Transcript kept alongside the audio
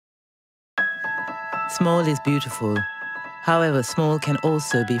Small is beautiful. However, small can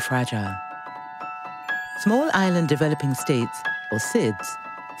also be fragile. Small Island Developing States, or SIDS,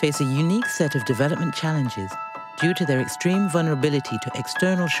 face a unique set of development challenges due to their extreme vulnerability to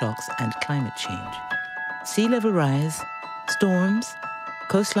external shocks and climate change. Sea level rise, storms,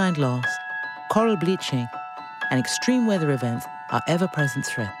 coastline loss, coral bleaching, and extreme weather events are ever-present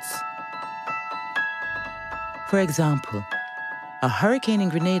threats. For example, a hurricane in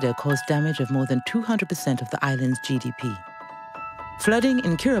Grenada caused damage of more than 200% of the island's GDP. Flooding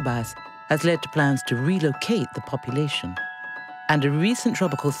in Kiribati has led to plans to relocate the population. And a recent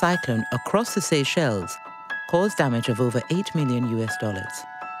tropical cyclone across the Seychelles caused damage of over $8 million.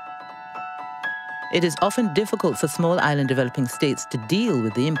 It is often difficult for small island developing states to deal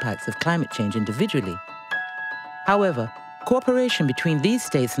with the impacts of climate change individually. However, cooperation between these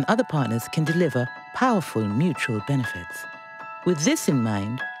states and other partners can deliver powerful mutual benefits. With this in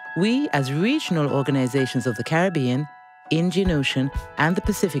mind, we, as regional organizations of the Caribbean, Indian Ocean, and the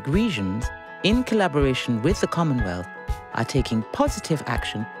Pacific regions, in collaboration with the Commonwealth, are taking positive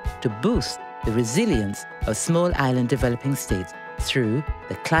action to boost the resilience of small island developing states through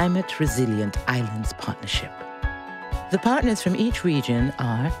the Climate Resilient Islands Partnership. The partners from each region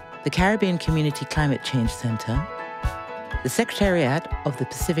are the Caribbean Community Climate Change Center, the Secretariat of the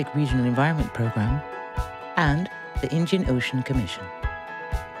Pacific Regional Environment Program, and the Indian Ocean Commission.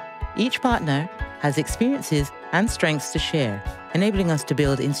 Each partner has experiences and strengths to share, enabling us to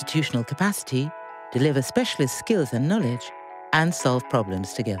build institutional capacity, deliver specialist skills and knowledge, and solve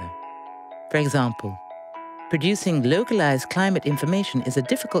problems together. For example, producing localized climate information is a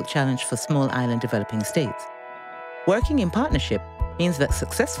difficult challenge for small island developing states. Working in partnership means that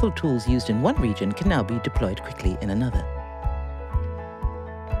successful tools used in one region can now be deployed quickly in another.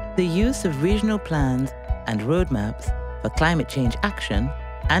 The use of regional plans and roadmaps for climate change action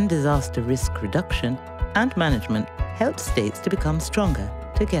and disaster risk reduction and management helps states to become stronger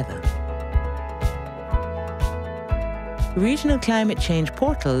together. Regional climate change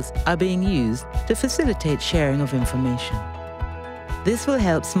portals are being used to facilitate sharing of information. This will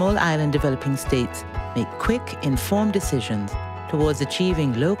help small island developing states make quick, informed decisions towards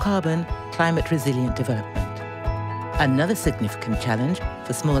achieving low-carbon, climate-resilient development. Another significant challenge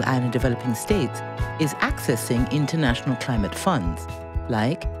for small island developing states is accessing international climate funds,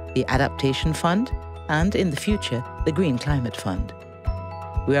 like the Adaptation Fund and, in the future, the Green Climate Fund.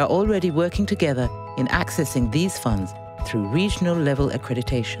 We are already working together in accessing these funds through regional-level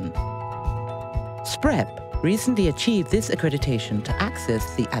accreditation. SPREP recently achieved this accreditation to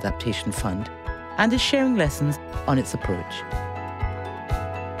access the Adaptation Fund and is sharing lessons on its approach.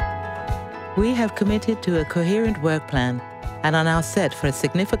 We have committed to a coherent work plan and are now set for a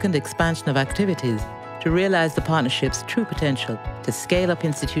significant expansion of activities to realize the partnership's true potential to scale up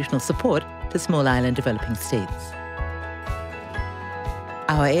institutional support to small island developing states.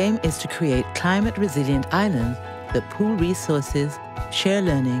 Our aim is to create climate-resilient islands that pool resources, share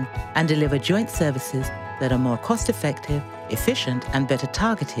learning, and deliver joint services that are more cost-effective, efficient, and better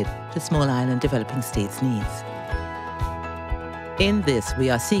targeted to small island developing states' needs. In this, we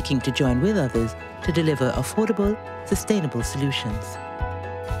are seeking to join with others to deliver affordable, sustainable solutions.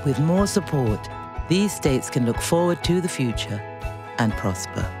 With more support, these states can look forward to the future and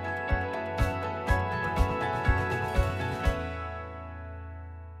prosper.